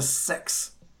like in a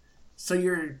 6. So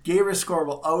your gamer score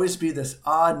will always be this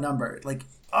odd number. Like,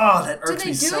 oh, that irks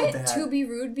me so bad. Do they do it to be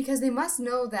rude? Because they must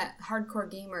know that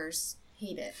hardcore gamers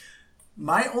hate it.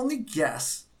 My only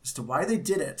guess as to why they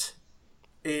did it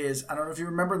is, I don't know if you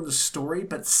remember in the story,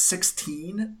 but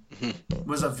 16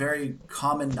 was a very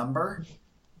common number.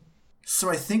 So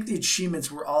I think the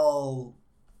achievements were all...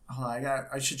 Hold on,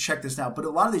 I should check this now. But a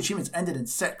lot of the achievements ended in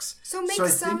 6. So make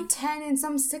some 10 and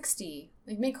some 60.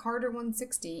 Like make harder ones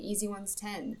 60, easy ones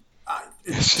 10.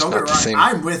 Don't get me wrong,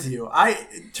 I'm with you.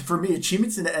 For me,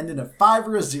 achievements need to end in a 5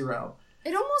 or a 0.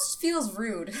 It almost feels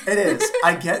rude. It is.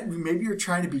 I get, maybe you're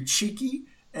trying to be cheeky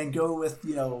and go with,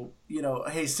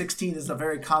 hey, 16 is a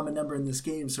very common number in this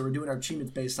game, so we're doing our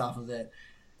achievements based off of it.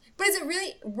 But is it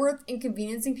really worth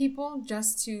inconveniencing people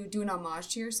just to do an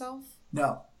homage to yourself?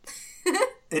 No.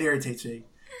 It irritates me.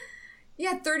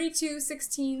 Yeah, 32,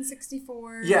 16,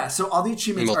 64. Yeah, so all the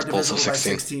achievements are divisible by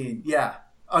 16. 16. Yeah.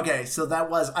 Okay, so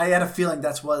I had a feeling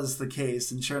that was the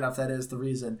case, and sure enough, that is the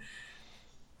reason.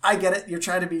 I get it. You're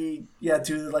trying to be,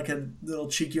 do like a little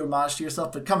cheeky homage to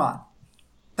yourself, but come on.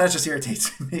 That just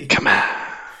irritates me. Come on.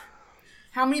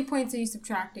 How many points are you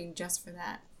subtracting just for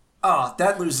that? Oh,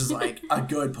 that loses like a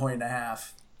good 1.5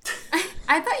 points. I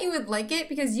I thought you would like it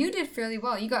because you did fairly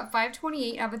well. You got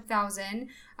 528 out of 1,000,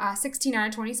 16 out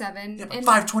of 27. Yeah, but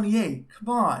 528. Come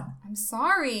on. I'm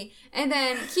sorry. And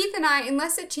then Keith and I,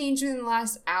 unless it changed within the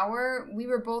last hour, we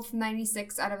were both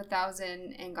 96 out of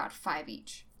 1,000 and got 5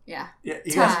 each. Yeah. Yeah,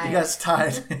 you guys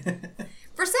tied.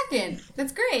 For second.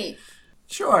 That's great.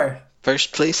 Sure.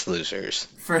 First place losers.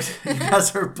 You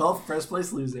guys are both first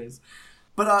place losers.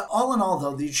 But all in all,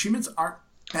 though, the achievements aren't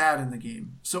bad in the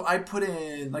game. So I put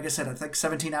in, like I said, I think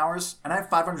 17 hours, and I have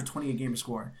 528 gamer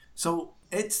score. So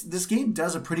this game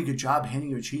does a pretty good job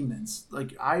handing you achievements.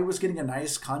 Like, I was getting a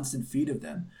nice constant feed of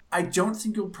them. I don't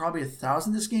think you'll probably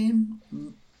 1,000 this game.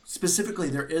 Specifically,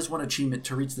 there is one achievement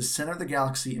to reach the center of the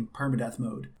galaxy in permadeath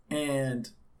mode. And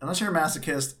unless you're a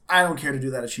masochist, I don't care to do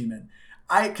that achievement.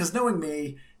 Because knowing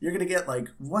me, you're going to get like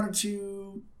 1 or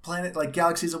 2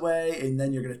 galaxies away, and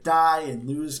then you're going to die and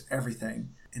lose everything.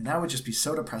 And that would just be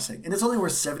so depressing. And it's only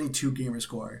worth 72 gamer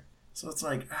score. So it's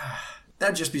like,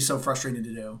 that'd just be so frustrating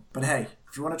to do. But hey,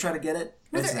 if you want to try to get it,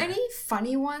 were there any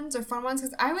funny ones or fun ones?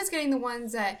 Because I was getting the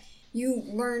ones that you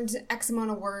learned X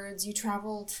amount of words, you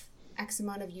traveled X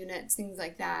amount of units, things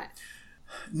like that.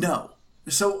 No.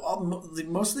 So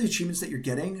most of the achievements that you're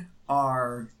getting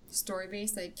are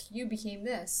story-based, like you became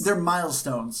this. They're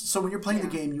milestones. So when you're playing the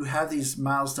game, you have these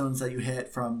milestones that you hit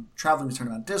from traveling a certain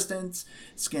amount of distance,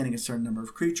 scanning a certain number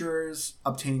of creatures,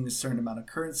 obtaining a certain amount of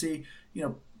currency,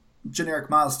 generic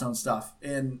milestone stuff.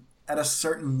 And at a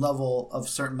certain level of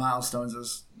certain milestones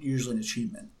is usually an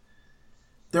achievement.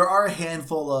 There are a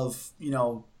handful of,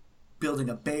 building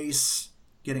a base,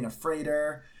 getting a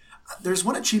freighter. There's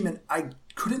one achievement I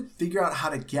couldn't figure out how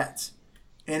to get,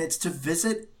 and it's to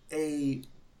visit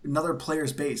another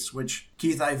player's base, which,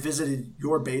 Keith, I visited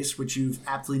your base, which you've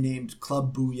aptly named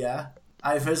Club Booyah.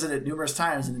 I visited numerous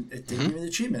times, and it didn't give me the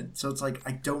achievement. So it's like,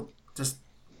 I don't just...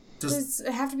 Does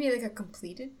it have to be like a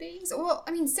completed base? Well,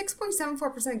 6.74%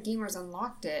 of gamers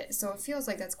unlocked it, so it feels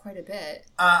like that's quite a bit.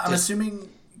 I'm assuming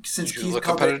since Keith look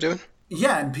up how to do it?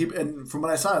 Yeah, and from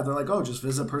what I saw, they're like, oh, just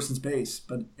visit a person's base,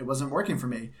 but it wasn't working for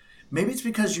me. Maybe it's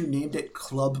because you named it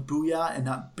Club Booyah and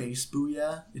not Base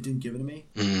Booyah. It didn't give it to me.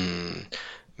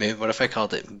 Maybe what if I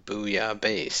called it Booyah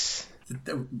Base?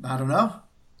 I don't know.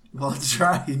 Well, let's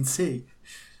try and see.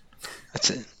 That's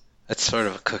it. That's sort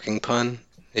of a cooking pun.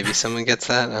 Maybe someone gets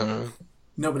that. I don't know.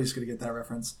 Nobody's going to get that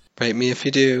reference. Write me if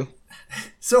you do.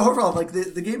 So overall,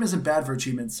 the game isn't bad for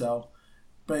achievements,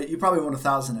 but you probably won't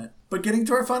 1,000 it. But getting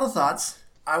to our final thoughts,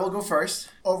 I will go first.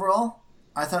 Overall,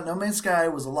 I thought No Man's Sky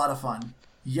was a lot of fun.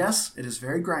 Yes, it is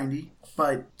very grindy,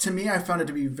 but to me, I found it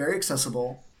to be very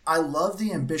accessible. I love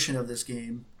the ambition of this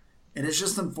game. It is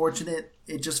just unfortunate.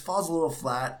 It just falls a little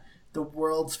flat. The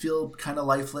worlds feel kind of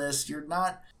lifeless. You're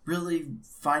not really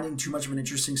finding too much of an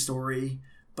interesting story,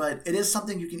 but it is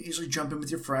something you can easily jump in with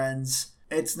your friends.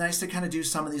 It's nice to kind of do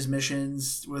some of these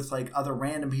missions with other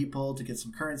random people to get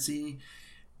some currency.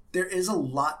 There is a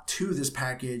lot to this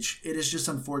package. It is just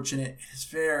unfortunate. It is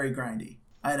very grindy.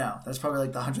 I know, that's probably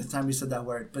the 100th time we said that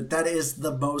word, but that is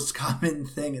the most common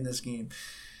thing in this game.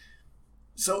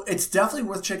 So it's definitely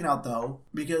worth checking out, though,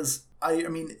 because, I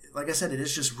mean, like I said, it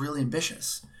is just really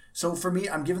ambitious. So for me,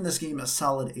 I'm giving this game a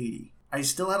solid 80. I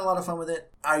still had a lot of fun with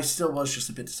it. I still was just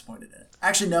a bit disappointed in it.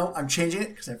 Actually, no, I'm changing it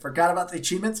because I forgot about the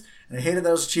achievements, and I hated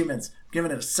those achievements. I'm giving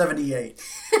it a 78.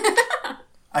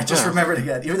 I just remembered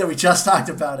again, even though we just talked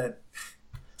about it.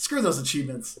 Screw those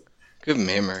achievements. Good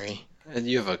memory.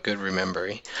 You have a good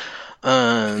memory.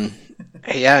 Yeah,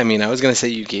 I was going to say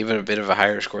you gave it a bit of a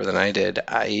higher score than I did.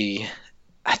 I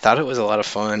thought it was a lot of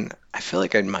fun. I feel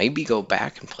like I'd maybe go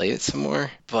back and play it some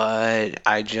more, but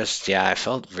I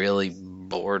felt really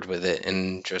bored with it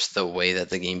and just the way that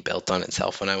the game built on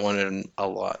itself, and I wanted a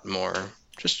lot more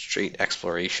just straight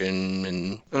exploration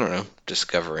and, I don't know,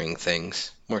 discovering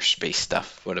things. More space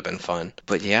stuff would have been fun.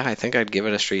 But yeah, I think I'd give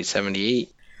it a straight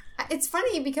 78. It's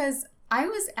funny because I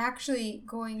was actually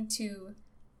going to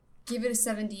give it a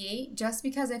 78 just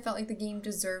because I felt like the game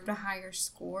deserved a higher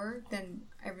score than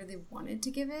I really wanted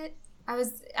to give it. I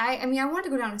wanted to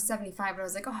go down to 75, but I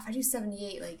was like, if I do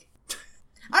 78,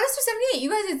 I'll just do 78. You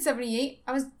guys did 78.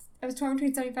 I was torn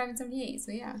between 75 and 78,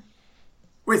 so yeah.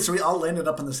 Wait, so we all landed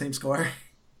up on the same score?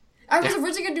 I was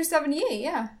originally going to do 78,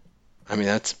 yeah.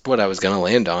 That's what I was going to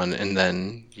land on, and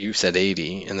then you said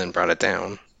 80 and then brought it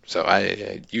down. So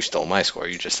you stole my score.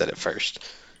 You just said it first.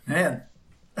 Man,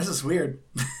 this is weird.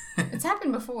 It's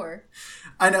happened before.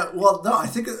 I know. Well, no, I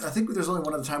think there's only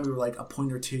one other time we were a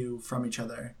point or two from each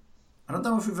other. I don't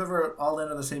know if we've ever all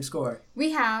landed on the same score.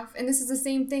 We have, and this is the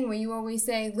same thing where you always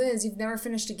say, Liz, you've never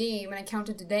finished a game, and I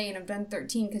counted today, and I've done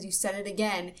 13 because you said it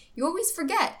again. You always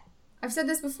forget. I've said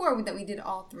this before that we did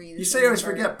all three. You say I always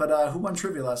forget, but who won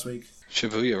trivia last week?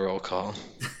 Shibuya roll call.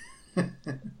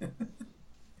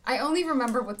 I only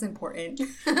remember what's important.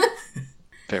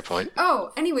 Fair point.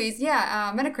 Oh, anyways,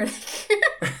 yeah, Metacritic.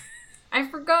 I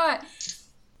forgot.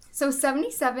 So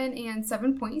 77 and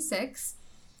 7.6.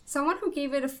 Someone who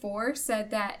gave it a 4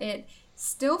 said that it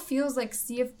still feels like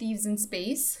Sea of Thieves in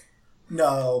space.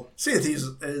 No. Sea of Thieves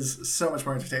is so much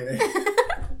more entertaining.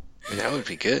 That would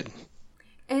be good.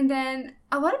 And then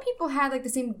a lot of people had like the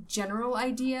same general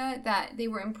idea that they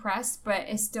were impressed, but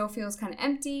it still feels kind of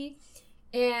empty.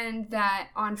 And that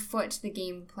on foot, the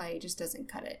gameplay just doesn't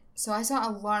cut it. So I saw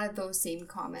a lot of those same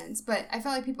comments. But I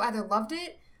felt like people either loved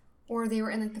it or they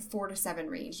were in like the 4 to 7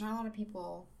 range. Not a lot of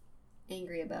people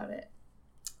angry about it.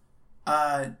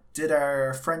 Did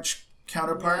our French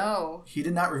counterpart? No. He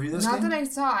did not review this Not game? that I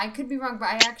saw. I could be wrong, but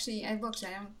I looked.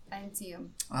 I didn't see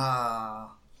him.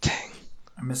 Ah. Dang.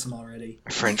 I miss him already.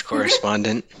 A French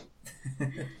correspondent.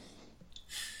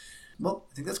 Well,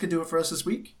 I think that's going to do it for us this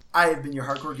week. I have been your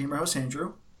Hardcore Gamer host,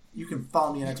 Andrew. You can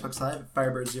follow me on Xbox Live at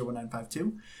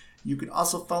Firebird01952. You can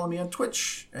also follow me on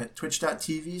Twitch at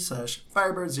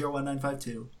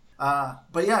twitch.tv/Firebird01952.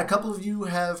 But yeah, a couple of you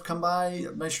have come by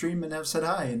my stream and have said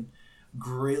hi, and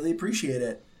greatly appreciate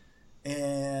it.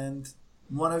 And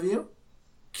one of you,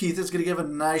 Keith, is going to give a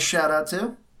nice shout out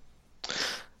to.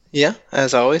 Yeah,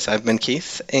 as always, I've been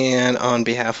Keith, and on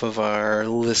behalf of our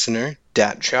listener,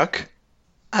 Dat Chuck,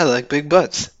 I like big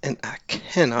butts, and I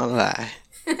cannot lie.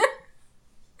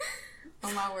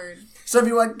 Oh my word. So if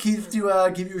you want Keith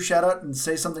to give you a shout out and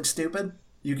say something stupid,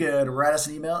 you could write us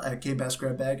an email at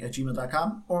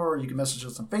gamepassgrabbag@gmail.com, or you can message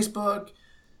us on Facebook,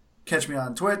 catch me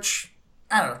on Twitch.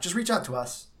 I don't know, just reach out to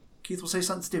us. Keith will say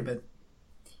something stupid.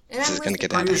 And This I'm is going to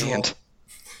get Liz- out of Unusual. hand.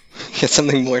 Get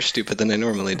something more stupid than I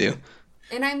normally do.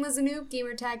 And I'm Liz Anoob,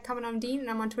 gamertag coming on Dean, and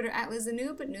I'm on Twitter at Liz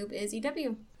Anoob, but Noob is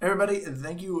EW. Everybody,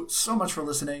 thank you so much for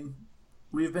listening.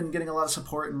 We've been getting a lot of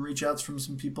support and reach outs from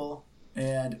some people,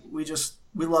 and we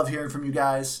love hearing from you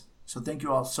guys. So thank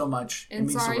you all so much. It And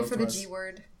means the sorry world for to the us. G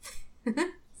word.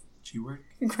 G word?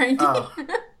 Grindy. Oh.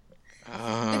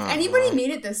 If anybody made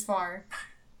it this far.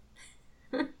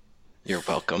 You're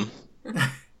welcome.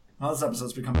 Well, this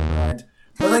episode's becoming a grind.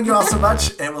 Well, thank you all so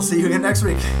much, and we'll see you again next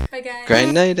week. Bye, guys.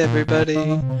 Great night,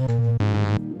 everybody.